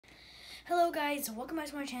Hello guys, welcome back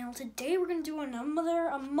to my channel. Today we're gonna do another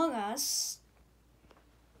Among Us.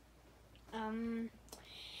 And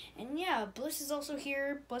yeah, Bliss is also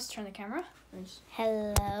here. Bliss, turn the camera.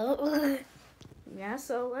 Hello. Yeah,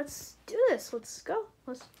 so let's do this. Let's go.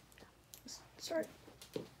 Let's start.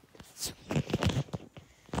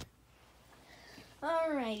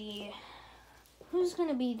 Alrighty. Who's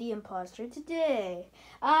gonna be the imposter today?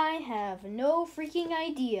 I have no freaking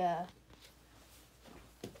idea.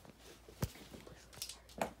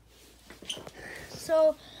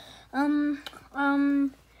 So, for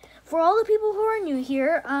all the people who are new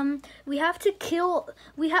here, we have to kill,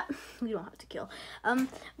 we don't have to kill,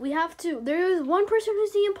 there is one person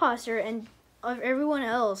who's the imposter and everyone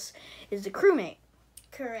else is the crewmate.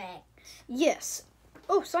 Correct. Yes.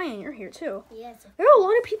 Oh, Cyan, you're here too. Yes. There are a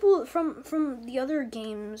lot of people from the other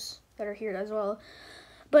games that are here as well.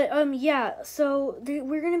 But, yeah, so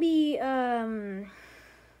we're gonna be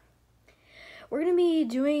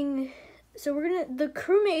doing, the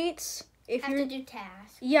crewmates, if Have you're... to do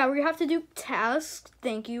tasks. Yeah, we have to do tasks.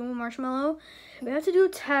 Thank you, Marshmallow. We have to do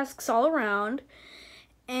tasks all around.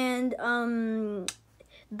 And,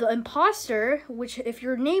 the imposter, which if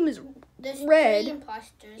your name is There's red... 3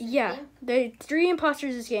 imposters. Yeah, there are 3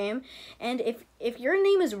 imposters in this game. And if your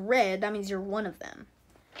name is red, that means you're one of them.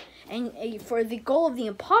 And for the goal of the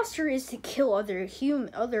imposter is to kill other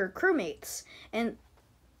crewmates. And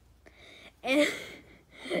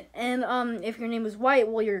if your name is white,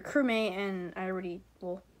 well, you're a crewmate, and I already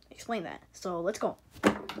will explain that. So let's go.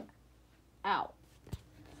 Ow.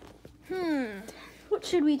 What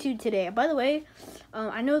should we do today? By the way,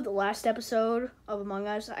 I know the last episode of Among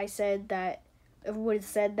Us, I said that everybody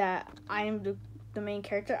said that I am the main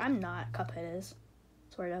character. I'm not. Cuphead is,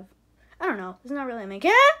 sort of. I don't know. It's not really a main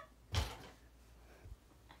character.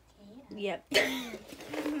 Yep.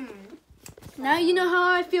 Now you know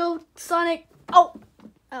how I feel, Sonic. Oh.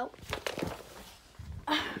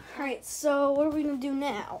 Alright, so what are we gonna do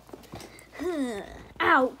now?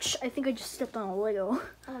 Ouch! I think I just stepped on a Lego.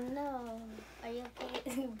 Oh no. Are you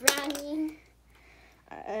okay? Brownie.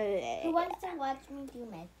 Who wants to watch me do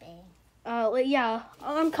my thing? Yeah,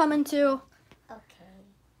 I'm coming too. Okay.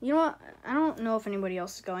 You know what? I don't know if anybody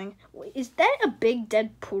else is going. Wait, is that a big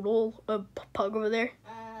dead poodle, a pug over there?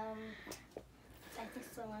 I think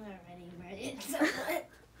someone already murdered someone.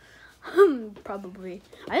 Probably.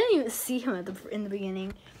 I didn't even see him in the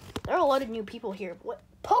beginning. There are a lot of new people here. What,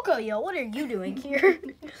 Pocoyo? What are you doing here?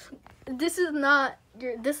 This is not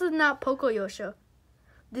Pocoyo show.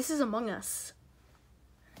 This is Among Us.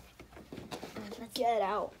 Get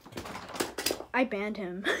out. I banned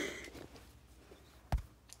him.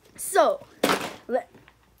 So,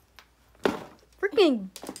 freaking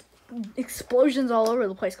explosions all over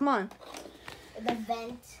the place. Come on. The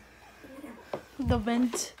vent. The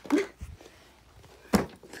vent.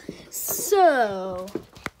 So,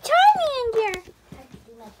 Charmander.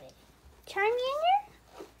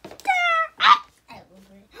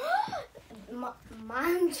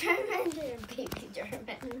 Mom Charmander, baby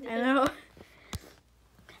Charmander. I know.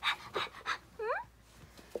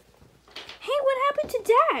 Hey, what happened to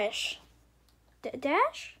Dash?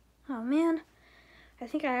 Dash? Oh man, I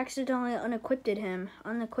think I accidentally unequipped him.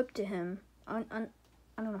 I don't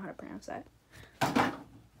know how to pronounce that.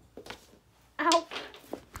 Ow.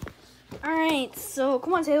 Alright, so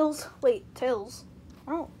come on, Tails. Wait, Tails.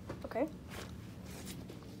 Oh, okay.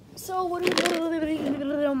 So what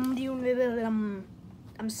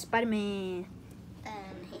I'm Spider-Man.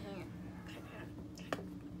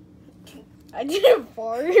 I didn't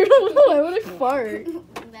fart. I don't know why would I fart.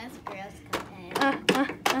 That's gross.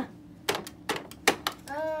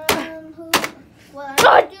 Well, I'm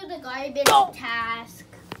gonna do the garbage task.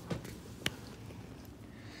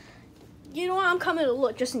 You know what? I'm coming to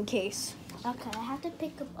look just in case. Okay, I have to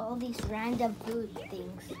pick up all these random food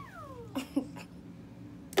things.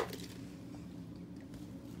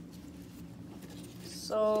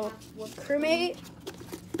 So, what crewmate?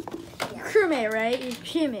 You're crewmate, right? You're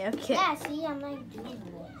crewmate, okay. Yeah, see, I'm like doing it.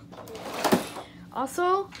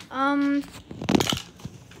 Also,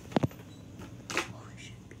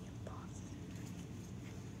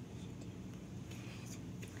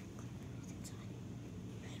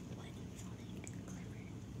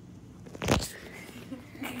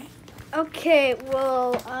 okay,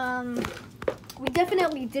 well, we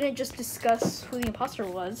definitely didn't just discuss who the imposter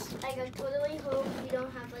was. Like, I totally hope we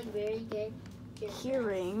don't have, like, very good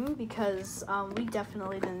hearing, because, we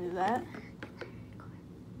definitely didn't do that.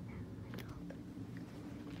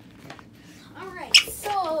 Alright,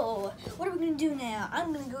 so, what are we gonna do now?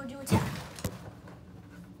 I'm gonna go do a tap.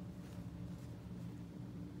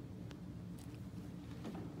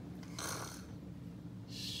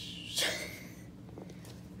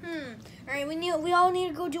 Alright, we all need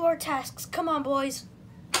to go do our tasks. Come on, boys.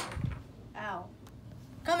 Ow.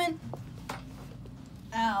 Come in.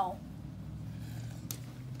 Ow.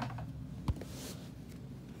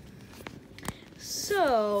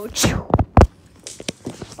 So,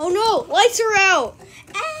 oh no, lights are out.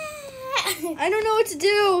 I don't know what to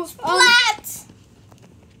do. Splat!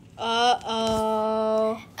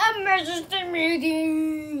 Uh-oh. Emergency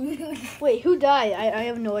meeting. Wait, who died? I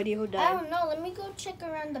have no idea who died. I don't know. Let me go check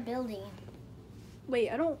around the building. Wait,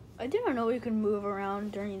 I didn't know we could move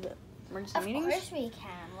around during the emergency meetings. Of course we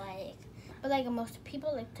can, but most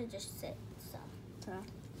people like to just sit, so.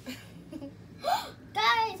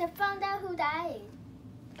 Guys, I found out who died.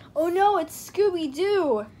 Oh no, it's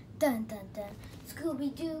Scooby-Doo. Dun dun dun.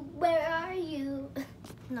 Scooby-Doo, where are you?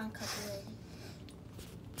 Non-copyrighted.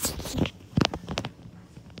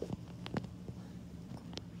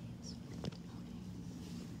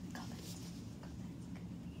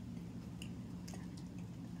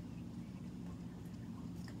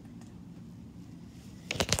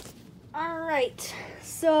 Alright,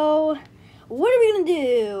 so what are we gonna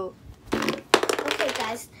do? Okay,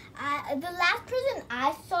 guys. The last person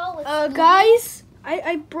I saw was guys,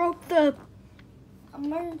 I broke the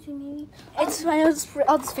emergency meeting. It's fine,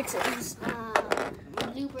 I'll just fix it.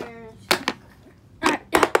 Bloopers.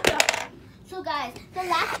 So guys, the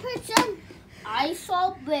last person I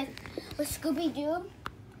saw with Scooby-Doo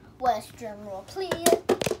was, drumroll please,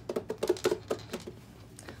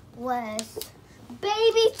 was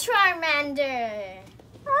Baby Charmander.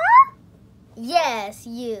 Huh? Yes,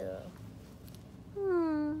 you.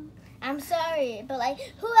 I'm sorry, but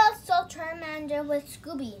who else saw Charmander with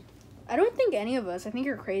Scooby? I don't think any of us. I think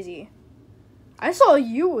you're crazy. I saw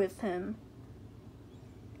you with him.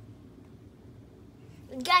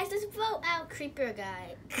 Guys, let's vote out Creeper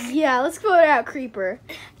Guy. Yeah, let's vote out Creeper.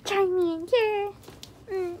 Charmander.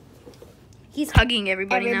 He's hugging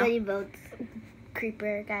everybody now. Everybody votes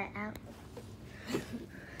Creeper Guy out.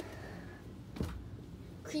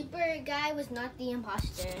 Creeper Guy was not the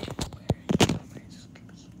imposter.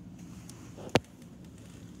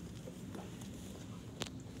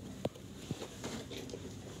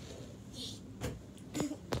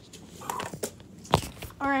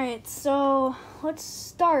 Alright, so let's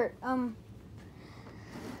start.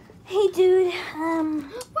 Hey dude, where's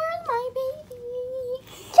my baby?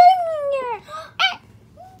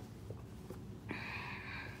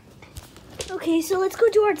 Okay, so let's go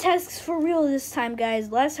do our tasks for real this time,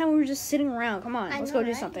 guys. Last time we were just sitting around. Come on, let's go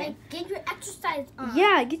do something. Get your exercise on.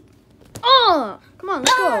 Yeah, come on,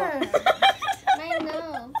 let's go. I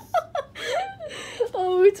know.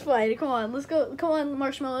 Oh, it's fine. Come on, let's go. Come on,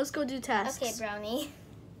 Marshmallow, let's go do tasks. Okay, Brownie.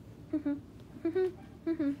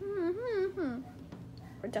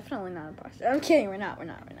 We're definitely not imposter. I'm kidding. We're not.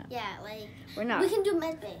 Yeah, we're not. We can do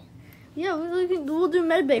medbay. Yeah, we'll do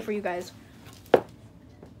medbay for you guys.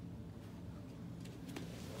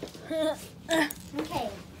 Okay.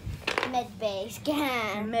 Medbay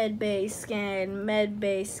scan. Medbay scan.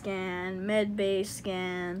 Medbay scan. Medbay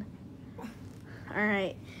scan. All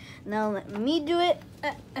right. Now let me do it.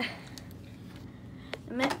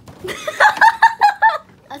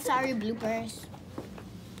 Oh, sorry, bloopers.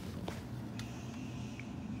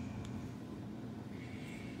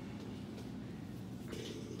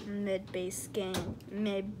 Medbay scan.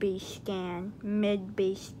 Medbay scan.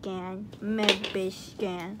 Medbay scan. Medbay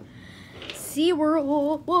scan. See,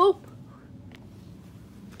 whoa.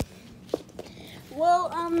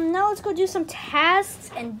 Well, now let's go do some tasks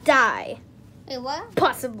and die. Wait, what?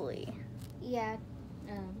 Possibly. Yeah.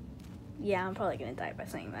 Yeah, I'm probably gonna die by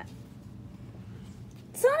saying that.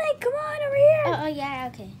 Sonic, come on over here. Oh, yeah,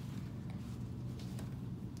 okay.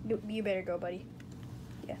 You better go, buddy.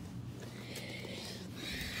 Yeah.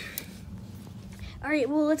 All right,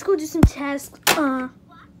 well, let's go do some tasks. What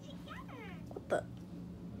the?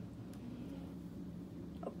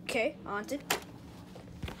 Okay, haunted.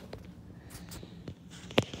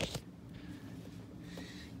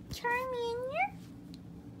 Charmander.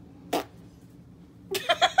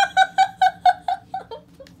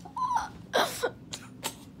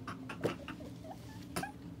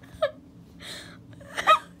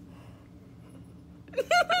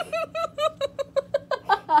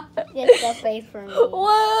 It's the face for me.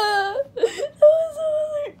 What? That was so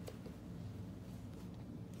weird.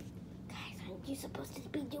 Guys, aren't you supposed to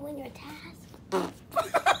be doing your task?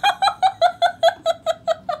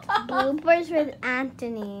 Bloopers with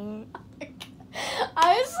Anthony.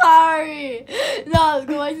 I'm sorry. No,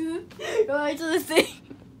 go back to the thing.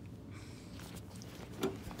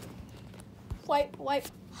 Wipe.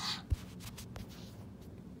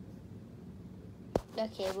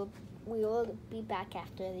 Okay, we will be back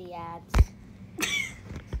after the ads.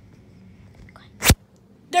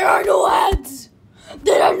 There are no ads!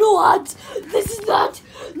 There are no ads! This is not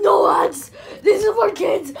no ads! This is for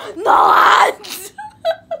kids! No ads!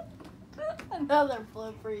 Another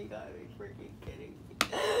flipper, you gotta be freaking kidding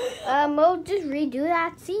me. We'll just redo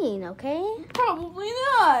that scene, okay? Probably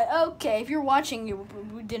not. Okay, if you're watching,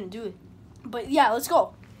 we didn't do it. But yeah, let's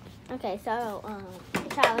go. Okay, so,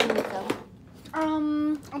 let me go.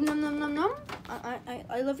 Nom nom nom nom.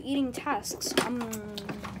 I love eating tasks.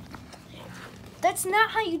 That's not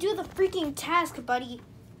how you do the freaking task, buddy.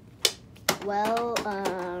 Well,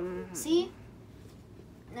 See?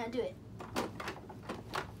 Now do it.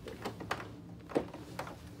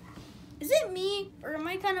 Is it me, or am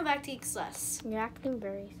I kind of acting sus? You're acting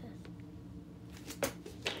very sus.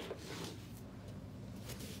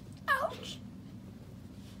 Ouch.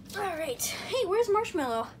 Alright. Hey, where's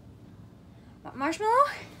Marshmallow? Marshmallow?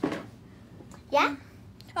 Yeah?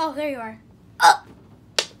 Oh, there you are. Oh!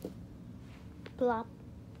 Plop.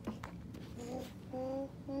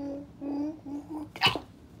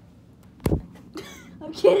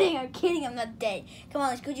 I'm kidding, I'm not dead. Come on,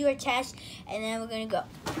 let's go do our test, and then we're gonna go.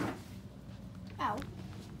 Ow.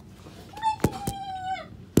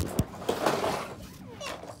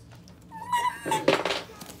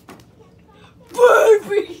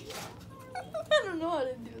 Burpee! I don't know how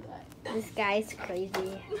to do that. This guy's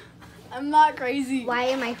crazy. I'm not crazy. Why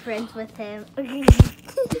am I friends with him?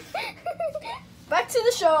 Back to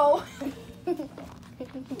the show.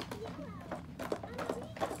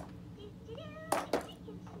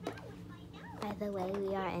 By the way,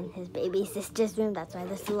 we are in his baby sister's room. That's why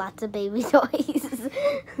there's lots of baby toys.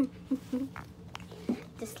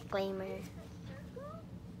 Disclaimer.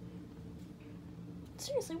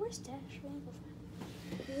 Seriously, where's Dash?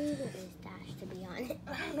 Who is Dash, to be honest?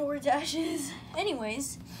 I don't know where Dash is.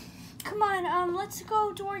 Anyways, come on, let's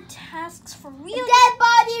go do our tasks for real. Dead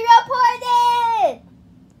body reported!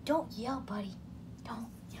 Don't yell, buddy. Don't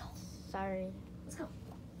yell. Sorry. Let's go.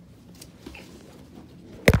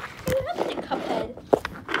 Hey, what happened to Cuphead?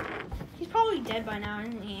 He's probably dead by now,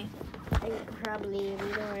 isn't he? Probably.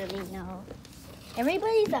 We don't really know.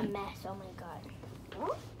 Everybody's a mess. Oh my god.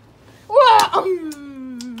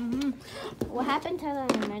 What happened to the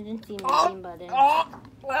emergency machine button?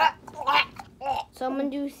 Someone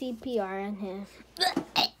do CPR on him.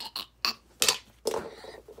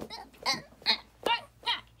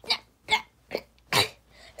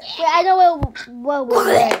 Wait, I know what was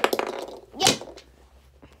it. Yep.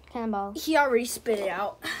 Cannonball. He already spit it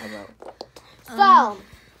out. So,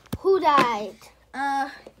 who died?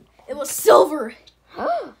 It was Silver.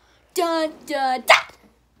 Dun dun dun.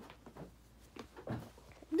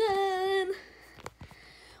 Dun.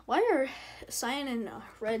 Why are Cyan and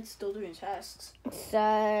Red still doing tasks?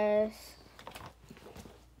 Sus.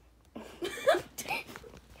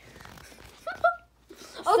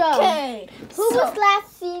 Okay. Who was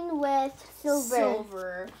last seen with Silver?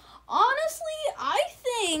 Silver. Honestly, I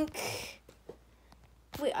think.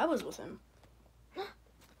 Wait, I was with him.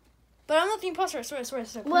 But I'm not the imposter. I swear.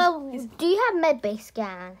 Well, do you have med-based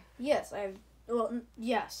scan? Yes, I have. Well,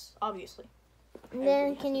 yes, obviously.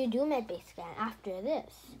 Then can you do med-based scan after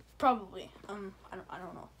this? Probably. I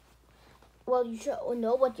don't know. Well, you should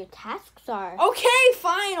know what your tasks are. Okay,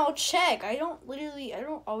 fine. I'll check. I don't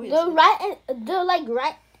always. They're like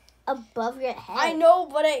right above your head. I know,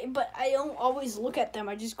 but I don't always look at them.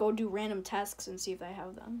 I just go do random tasks and see if I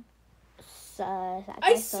have them. Sus.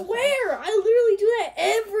 I swear, I literally do that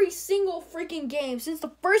every single freaking game since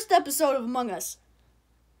the first episode of Among Us.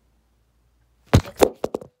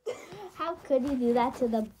 How could you do that to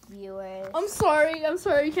the viewers? I'm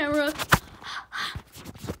sorry, camera.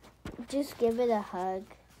 Just give it a hug.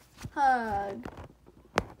 Hug.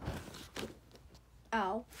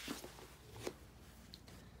 Ow.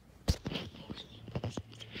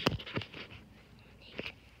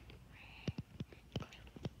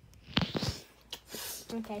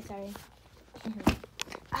 Okay, sorry.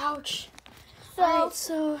 Ouch. So, Alright,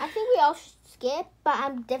 so I think we all should skip, but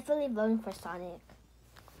I'm definitely voting for Sonic.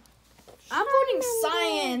 I'm voting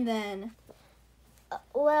Cyan then.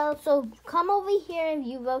 Well, so come over here if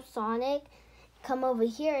you vote Sonic. Come over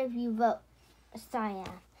here if you vote Cyan.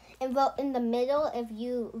 And vote in the middle if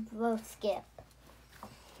you vote Skip.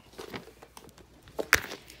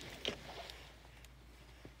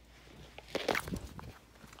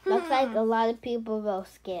 Looks like a lot of people vote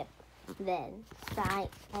Skip. Then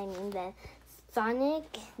then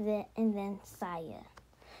Sonic, and then Saya.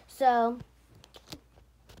 So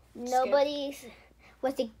nobody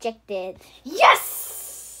was ejected.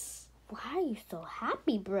 Yes! Why are you so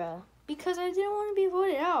happy, bruh? Because I didn't want to be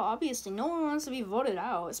voted out. Obviously, no one wants to be voted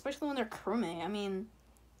out, especially when they're crewmate. I mean,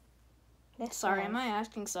 Sorry, am I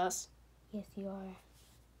acting sus? Yes, you are.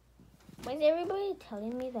 Why is everybody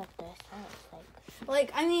telling me that they're sus?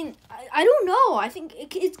 Like, I mean, I don't know. I think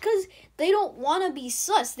it's because they don't want to be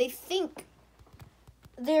sus. They think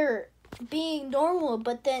they're being normal,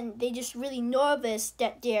 but then they just really nervous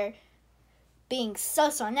that they're being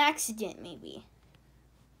sus on accident, maybe.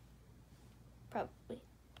 Probably.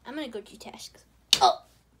 I'm gonna go do tasks. Oh!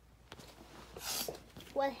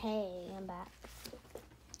 What? Hey, I'm back.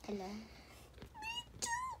 Hello. Me too.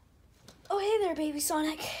 Oh, hey there, baby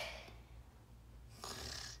Sonic.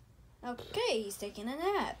 Okay, he's taking a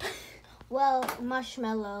nap. Well,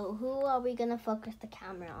 Marshmallow, who are we gonna focus the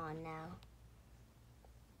camera on now?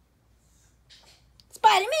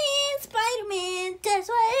 Spider-Man, Spider-Man, does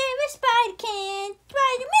whatever Spider can.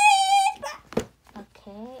 Spider-Man,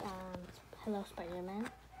 Okay, hello, Spider-Man.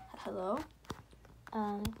 Hello?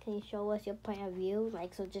 Can you show us your point of view?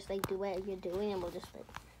 So just, do what you're doing, and we'll just,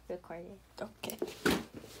 record it. Okay.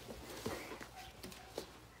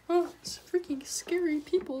 Oh, it's freaking scary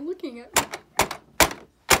people looking at me.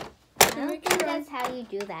 I don't think that's how you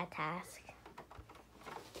do that task.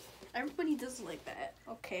 Everybody does like that.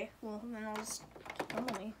 Okay, well, then I'll just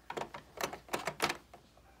normally.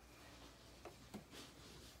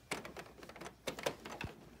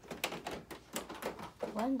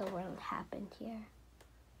 What in the world happened here?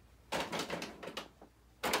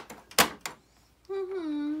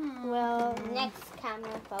 Well, next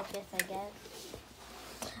camera focus, I guess.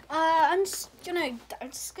 I'm just gonna.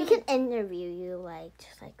 We can interview you,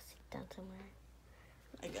 just sit down somewhere.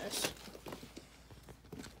 I guess.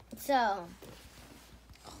 So,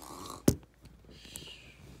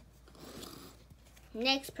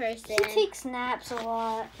 next person. He takes naps a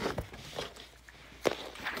lot.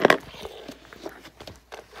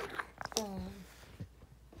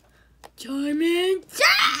 Diamond.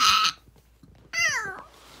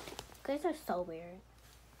 You guys are so weird.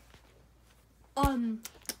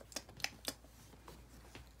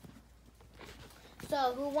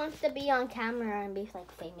 So, who wants to be on camera and be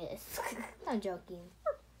famous? I'm joking.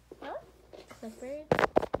 What? Clifford?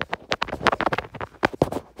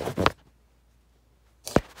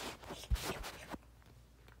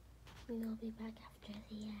 We will be back after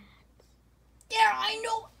the ads. There are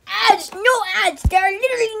no ads! No ads! There are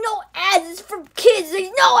literally no ads! It's for kids!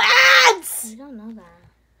 There's no ads! I don't know that.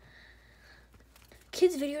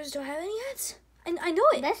 Kids' videos don't have any ads? I know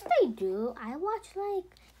it. Yes, they do. I watch,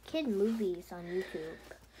 kid movies on YouTube.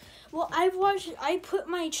 Well, I put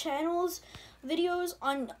my channel's videos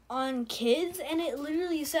on kids, and it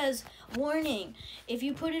literally says, warning, if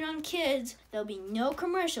you put it on kids, there'll be no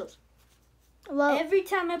commercials. Well, every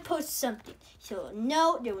time I post something. So,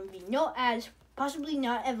 no, there will be no ads. Possibly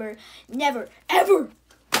not ever. Never. Ever.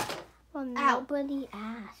 Well, nobody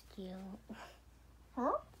asked you.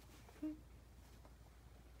 Huh?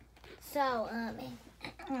 So,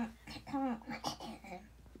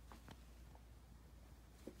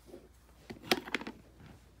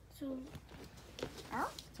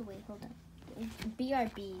 so wait, hold on.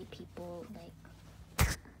 BRB people,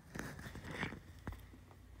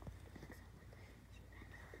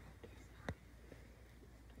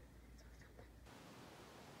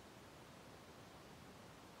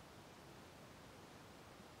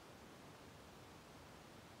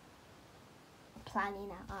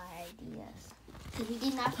 planning out our ideas. We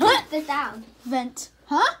did not put this down. Vent.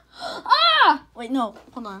 Huh? Ah! Wait, no.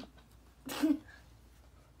 Hold on.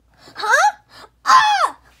 Huh?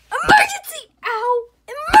 Ah! Emergency! Ow!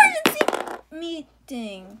 Emergency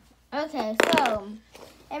meeting. Okay, so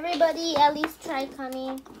everybody at least try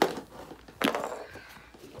coming.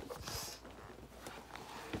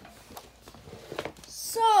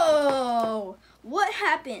 So, what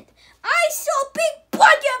happened? I saw Big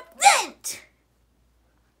Brother vent!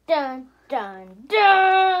 Dun, dun,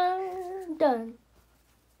 dun, dun.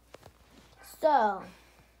 So,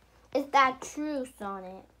 is that true,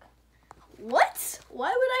 Sonic? What? Why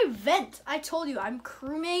would I vent? I told you, I'm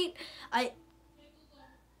crewmate.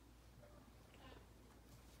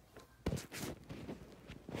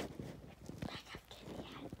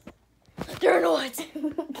 There are no ads.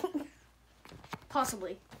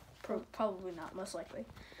 Possibly. Probably not, most likely.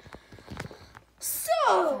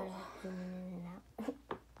 So,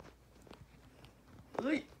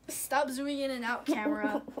 stop zooming in and out,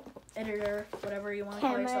 camera, editor, whatever you want to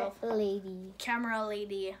call yourself. Camera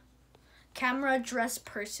lady. Camera dress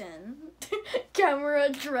person. Camera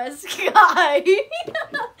dress guy.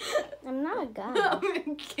 I'm not a guy.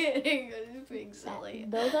 I'm kidding. I'm just being silly.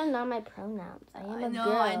 Those are not my pronouns. I am a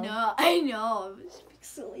girl. I know. I'm just being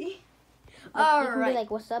silly. You can be like,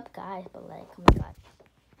 what's up, guys? But oh my god.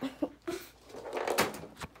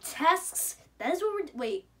 tasks. That is what we're...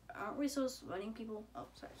 Wait, aren't we supposed to running people? Oh,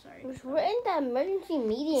 sorry. We're in the emergency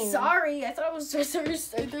meeting. Sorry, I thought it was... I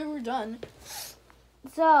thought we were done.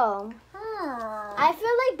 So, I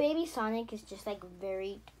feel like Baby Sonic is just, like,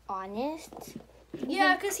 very honest.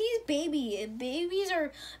 Yeah, because he's baby. Babies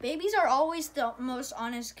are always the most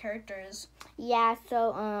honest characters. Yeah,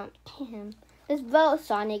 so, let's vote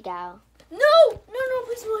Sonic out. No,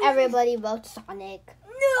 please vote. Everybody vote Sonic.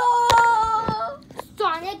 No!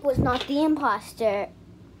 Sonic was not the imposter.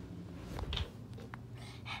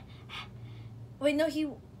 Wait, no, he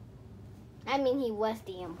was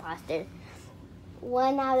the imposter.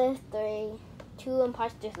 1 out of 3. 2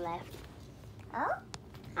 imposters left.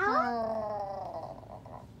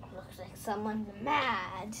 Looks like someone's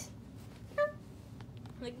mad.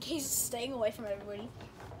 Like, he's staying away from everybody.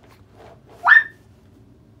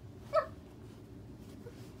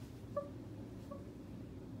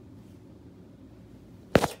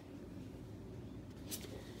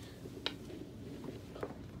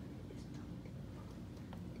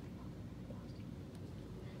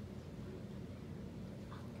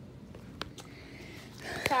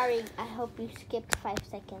 Sorry, I hope you skipped 5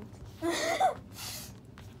 seconds.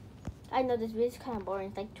 I know this video is kind of boring.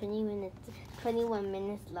 It's like 21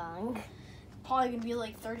 minutes long. Probably gonna be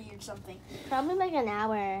like 30 or something. Probably like an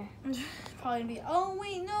hour. Probably gonna be. Oh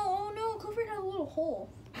wait, no! Oh no! Clifford had a little hole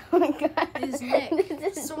Oh my god. in his neck.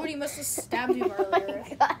 Somebody must have stabbed him earlier.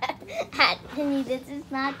 Oh my god. Penny, this is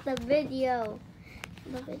not the video.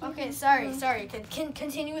 Okay, sorry. Can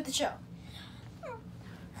continue with the show.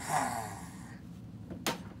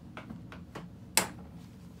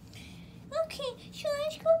 Okay, so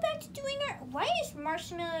let's go back to doing our... Why is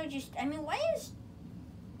Marshmallow just... why is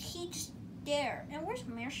he just there? And where's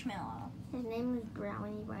Marshmallow? His name is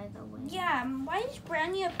Brownie, by the way. Yeah, why is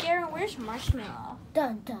Brownie up there and where's Marshmallow?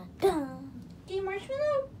 Dun, dun, dun. Did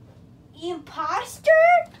Marshmallow... Imposter?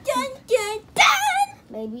 Dun, dun, dun!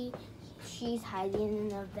 Maybe she's hiding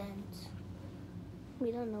in a vent.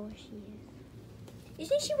 We don't know where she is.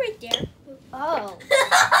 Isn't she right there? Oh.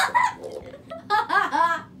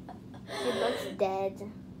 She looks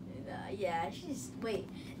dead. Yeah, she's... Wait.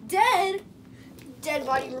 Dead? Dead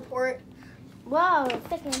body report. Wow,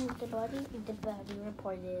 second the body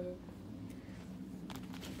reported.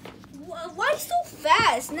 Why so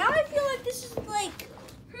fast? Now I feel like this is like...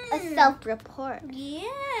 A self-report.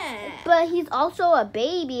 Yeah. But he's also a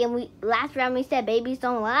baby, and last round we said babies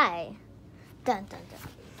don't lie. Dun, dun,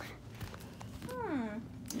 dun.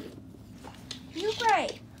 You're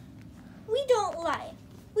right. We don't lie.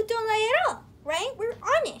 We don't lie at all, right? We're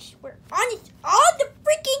honest. We're honest all the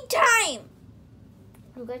freaking time.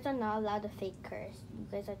 You guys are not allowed to fake curse. You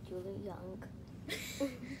guys are too young.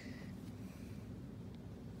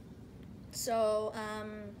 So,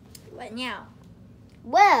 what now?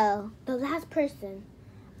 Well, the last person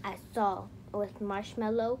I saw with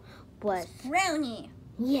Marshmallow was... Brownie.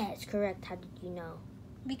 Yes, correct. How did you know?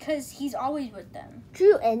 Because he's always with them.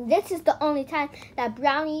 True, and this is the only time that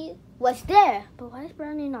Brownie was there. But why is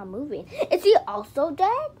Brownie not moving? Is he also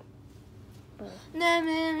dead? No,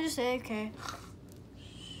 man, I'm just saying, okay.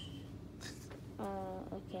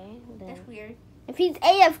 Okay. Then. That's weird. If he's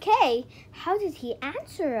AFK, how did he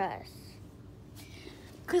answer us?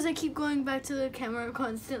 Because I keep going back to the camera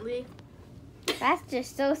constantly. That's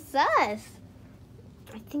just so sus.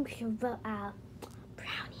 I think we should vote out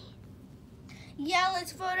Brownie. Yeah,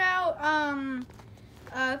 let's vote out,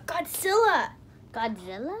 Godzilla.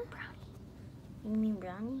 Godzilla? Brownie. You mean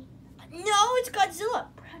Brownie? No, it's Godzilla.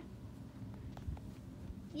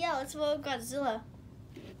 Yeah, let's vote Godzilla.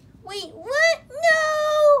 Wait, what?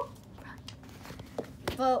 No!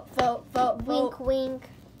 Vote. Wink, wink.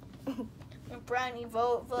 Brownie,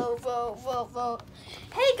 vote.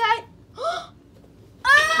 Hey, guys.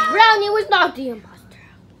 Ah! Brownie was not the imposter.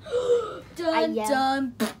 Dun,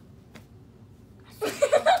 dun.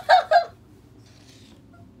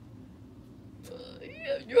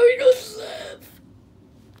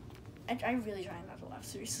 I'm really trying not to laugh,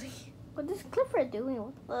 seriously. What is Clifford doing?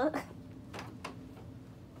 What the fuck?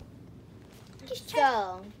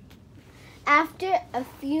 So, after a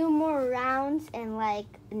few more rounds and like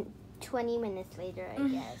 20 minutes later, I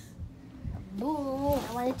guess. Boom!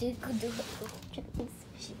 I wanted to do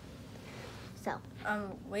So.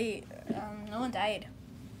 Wait. No one died.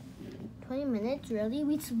 20 minutes, really?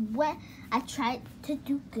 We sweat. I tried to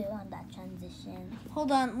do good on that transition.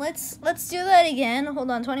 Hold on. Let's do that again. Hold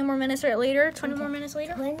on. 20 more minutes later. 20 more minutes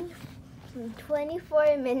later.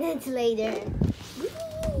 24 minutes later.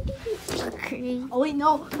 Oh wait,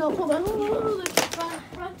 no, hold on.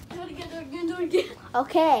 Run. Do it again.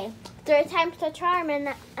 Okay, third time's the charm,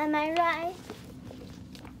 and am I right?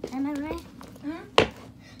 Am I right?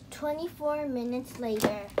 24 minutes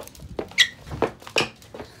later.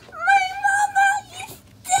 My mama is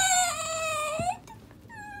dead!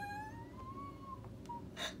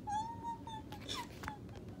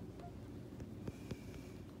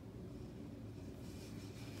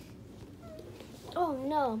 Oh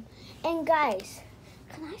no. And guys,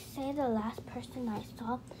 can I say the last person I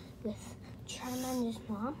saw with Charmander's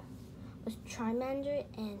mom was Charmander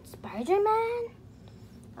and Spider-Man?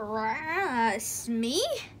 Me?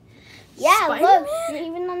 Yeah, Spider-Man? look,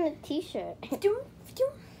 even on the t-shirt.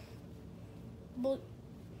 Well,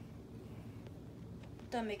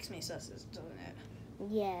 that makes me sus, doesn't it?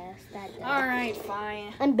 Yes, that does. Alright,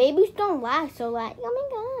 fine. And babies don't lie, so like, oh my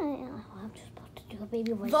god. Oh, I'm just about to do a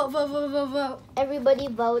baby voice. Vote. Everybody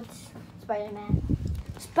votes Spider-Man.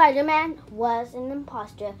 Spider-Man was an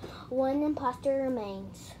imposter. One imposter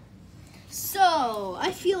remains. So,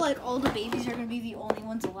 I feel like all the babies are going to be the only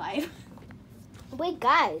ones alive. Wait,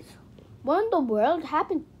 guys. What in the world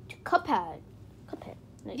happened to Cuphead?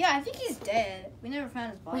 Yeah, I think he's dead. We never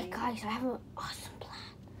found his body. Wait, guys, I have an awesome plan.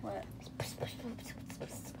 What?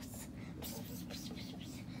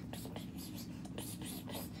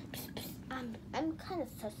 I'm kind of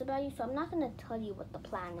sus about you, so I'm not going to tell you what the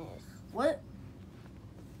plan is. What?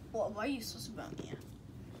 Well, why are you sus about me?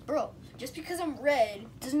 Bro, just because I'm red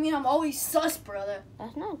doesn't mean I'm always sus, brother.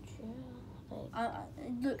 That's not true. Like,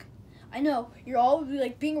 Look, I know you're all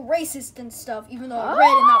like being racist and stuff, even though I'm red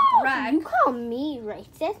and not black. You call me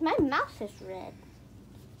racist? My mouth is red.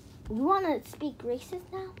 You want to speak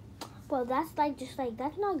racist now? Well, that's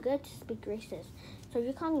that's not good to speak racist. So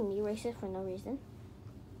you're calling me racist for no reason?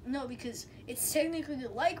 No, because it's technically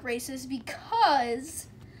like racist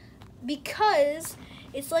because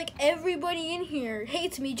it's like everybody in here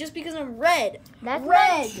hates me just because I'm red. That's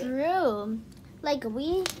red. not true. Like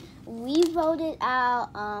we voted out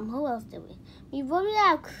who else did we? We voted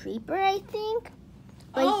out Creeper, I think.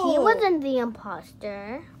 But he wasn't the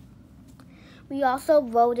imposter. We also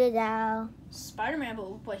voted out Spider-Man,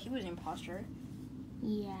 but he was an imposter.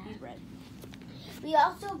 Yeah. He's red. We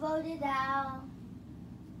also voted out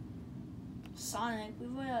Sonic. We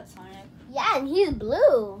voted out Sonic. Yeah, and he's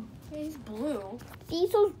blue. Yeah, he's blue. See,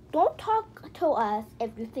 so don't talk to us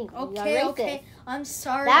if you think we are racist. Okay. I'm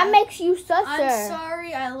sorry. That makes you susser. I'm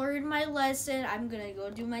sorry. I learned my lesson. I'm gonna go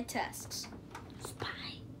do my tasks. Spy.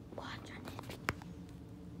 Watch on it.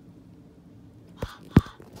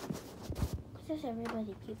 Why does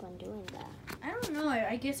everybody keep on doing that? I don't know.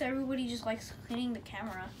 I guess everybody just likes hitting the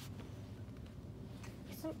camera.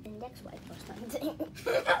 Some index wipe or something.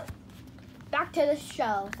 Back to the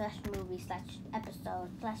show / movie / episode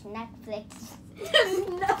 / Netflix.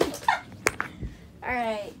 No. All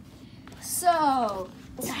right. So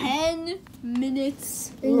 10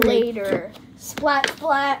 minutes later. Splat,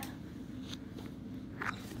 splat.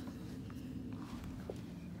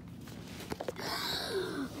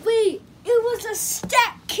 Wait, it was a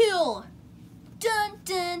stat kill. Dun,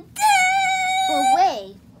 dun, dun. But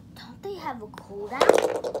wait, don't they have a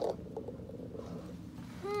cooldown?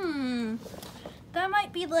 That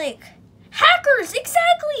might be like hackers.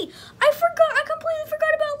 Exactly. I completely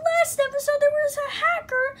forgot about last episode. There was a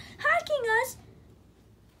hacker hacking us.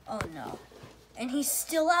 Oh no. And he's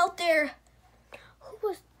still out there.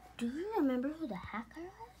 Do you remember who the hacker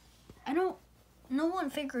was? No one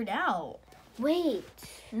figured out. Wait.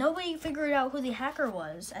 Nobody figured out who the hacker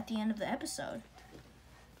was at the end of the episode.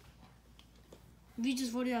 We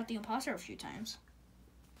just voted out the imposter a few times.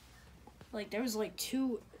 Like, there was like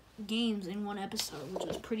 2 games in one episode, which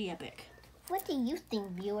was pretty epic. What do you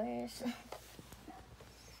think, viewers?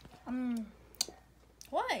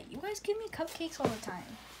 What? You guys give me cupcakes all the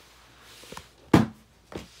time.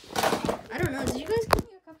 I don't know. Did you guys give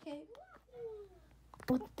me a cupcake?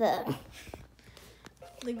 What the?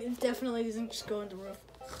 Like, it definitely doesn't just go in the roof.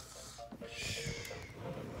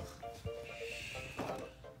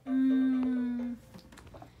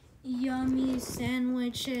 Yummy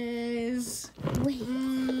sandwiches. Wait.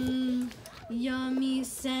 Yummy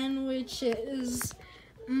sandwiches.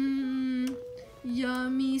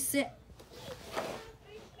 Yummy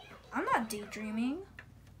I'm not daydreaming.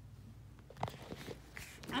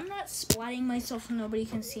 I'm not splatting myself so nobody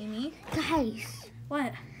can see me. Guys.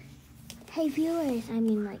 What? Hey, viewers. I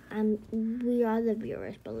mean, like, we are the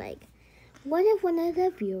viewers, but, like, what if one of the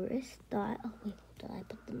viewers thought, oh, wait, hold on, I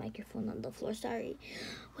put the microphone on the floor, sorry.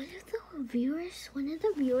 What if one of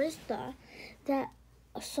the viewers thought that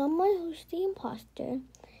someone who's the imposter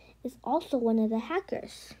is also one of the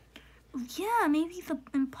hackers? Yeah, maybe the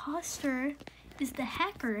imposter is the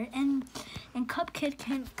hacker, and Cuphead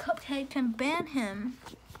can ban him.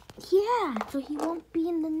 Yeah, so he won't be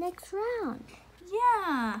in the next round.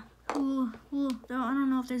 Yeah. Well, I don't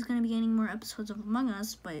know if there's gonna be any more episodes of Among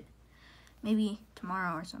Us, but maybe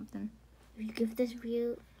tomorrow or something. If you give this if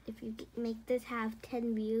you make this have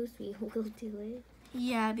 10 views, we will do it.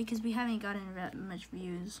 Yeah, because we haven't gotten that much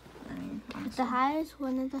views. I mean, honestly.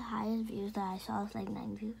 One of the highest views that I saw was like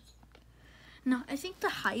 9 views. No, I think the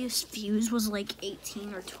highest views was like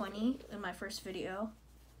 18 or 20 in my first video.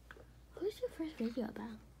 What's your first video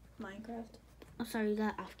about? Minecraft. Oh, sorry, you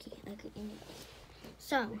got off key. Okay, anyway.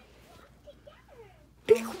 So,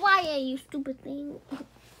 be quiet, you stupid thing.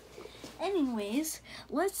 Anyways,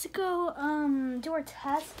 let's go do our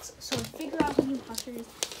tests so we figure out who the imposter is,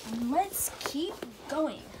 and let's keep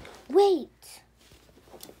going. Wait.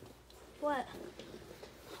 What?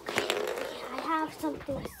 Okay, I have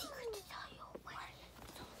something a secret to tell you. What?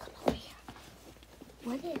 Come over here.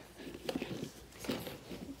 What if,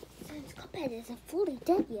 since Cuphead isn't fully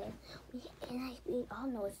dead yet, we all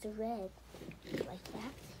know it's the red, like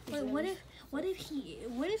that. Wait, what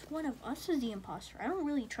if one of us is the imposter? I don't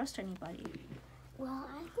really trust anybody. Well,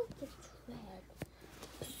 I think it's red.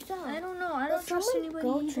 So I don't know. I don't trust anybody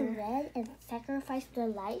go either. to red and sacrifice their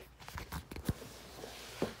life?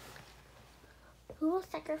 Who will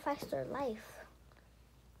sacrifice their life?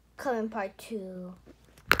 Come in part 2.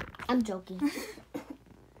 I'm joking.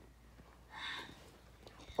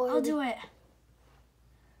 I'll do it.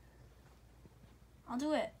 I'll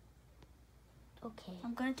do it. Okay.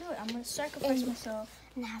 I'm gonna do it. I'm gonna sacrifice myself.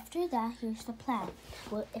 And after that, here's the plan.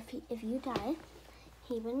 Well, if you die,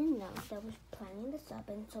 he wouldn't know that we're planning this up,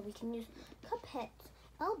 and so we can use Cuphead's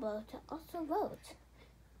elbow to also vote.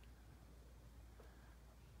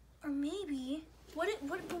 Or maybe what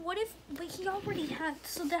if he already hacked?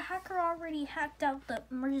 So the hacker already hacked out the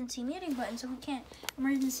emergency meeting button, so we can't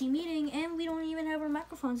emergency meeting, and we don't even have our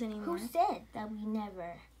microphones anymore. Who said that we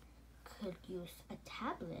never could use a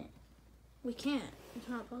tablet? We can't. It's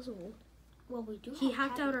not possible. Well, we do. He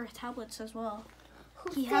hacked out our tablets as well.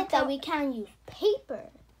 Who said that we can't use paper?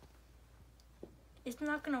 It's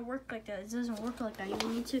not gonna work like that. It doesn't work like that. You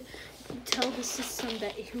need to tell the system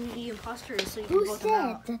that who the imposter is, so you can vote them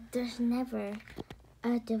out. Who said that there's never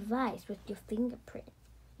a device with your fingerprint?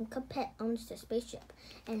 And Cuphead owns the spaceship,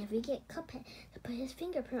 and if we get Cuphead to put his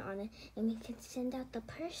fingerprint on it, and we can send out the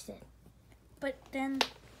person. But then,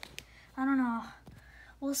 I don't know.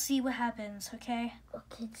 We'll see what happens, okay?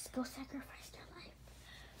 Okay, let's go sacrifice their life.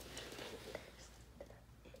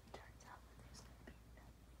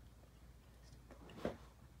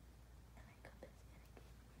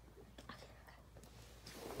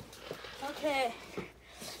 Okay.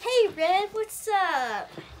 Hey, Red, what's up?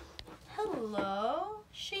 Hello?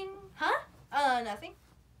 Shing? Huh? Nothing.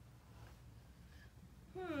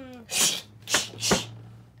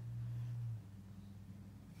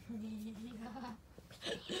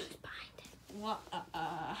 What?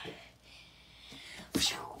 Oh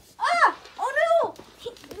no!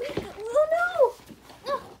 Oh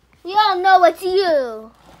no! We all know it's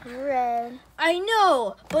you, Red. I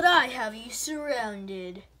know, but I have you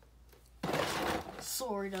surrounded.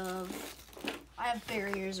 Sort of. I have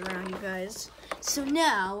barriers around you guys. So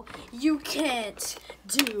now you can't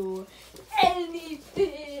do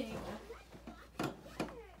anything.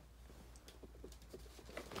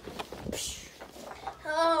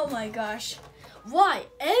 Oh my gosh. Why?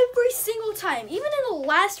 Every single time, even in the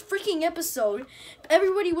last freaking episode,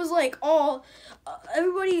 everybody was like,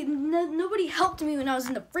 nobody helped me when I was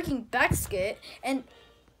in the freaking backskit. And,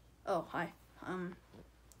 oh, hi.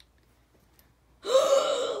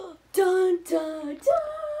 Dun, dun, dun.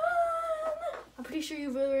 I'm pretty sure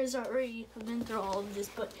you viewers already have been through all of this,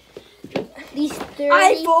 but these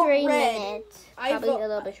 33 minutes. I Probably vote, a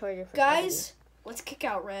little bit shorter for guys, let's kick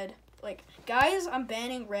out Red. Like, guys, I'm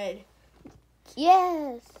banning Red.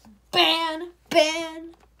 Yes. Ban,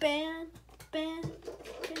 ban, ban, ban,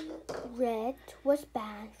 ban. Red was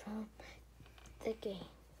banned from the game.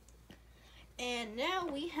 And now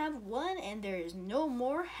we have one, and there is no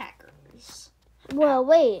more hackers. Well,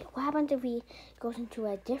 wait. What happens if he goes into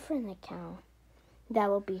a different account? That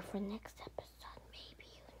will be for next episode. Maybe,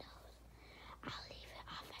 who knows? I'll leave it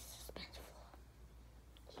off as suspenseful.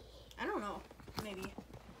 I don't know. Maybe.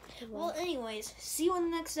 Well, anyways, see you in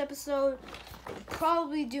the next episode.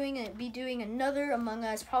 Probably be doing another Among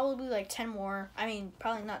Us. Probably like 10 more. I mean,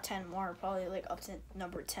 probably not 10 more. Probably like up to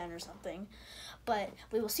number 10 or something. But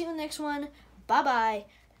we will see you in the next one. Bye-bye.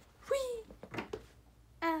 Whee!